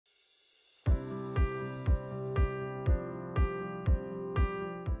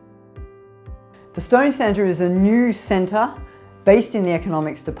The Stone Centre is a new centre based in the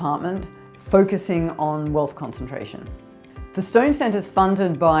economics department, focusing on wealth concentration. The Stone Centre is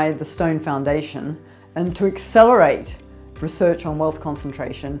funded by the Stone Foundation, and to accelerate research on wealth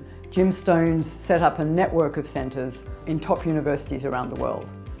concentration, Jim Stone's set up a network of centres in top universities around the world,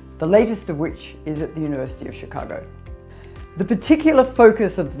 the latest of which is at the University of Chicago. The particular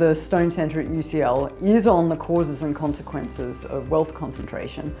focus of the Stone Centre at UCL is on the causes and consequences of wealth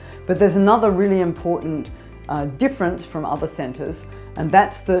concentration, but there's another really important difference from other centres, and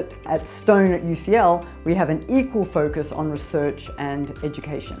that's that at Stone at UCL we have an equal focus on research and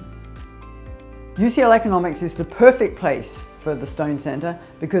education. UCL Economics is the perfect place for the Stone Centre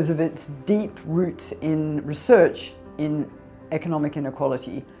because of its deep roots in research in economic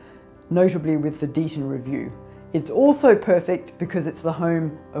inequality, notably with the Deaton Review. It's also perfect because it's the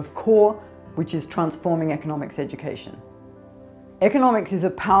home of CORE, which is transforming economics education. Economics is a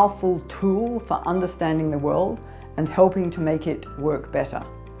powerful tool for understanding the world and helping to make it work better.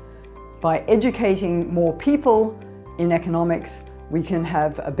 By educating more people in economics, we can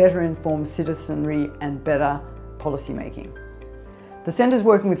have a better informed citizenry and better policy making. The Centre is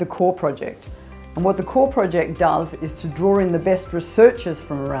working with the CORE project, and what the CORE project does is to draw in the best researchers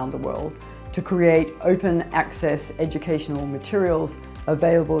from around the world to create open access educational materials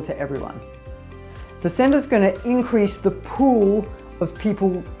available to everyone. The Centre is going to increase the pool of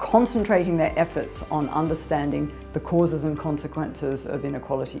people concentrating their efforts on understanding the causes and consequences of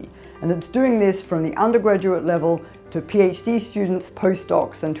inequality. And it's doing this from the undergraduate level to PhD students,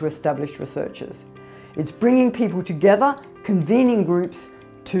 postdocs, and to established researchers. It's bringing people together, convening groups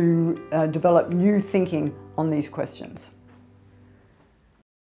to develop new thinking on these questions.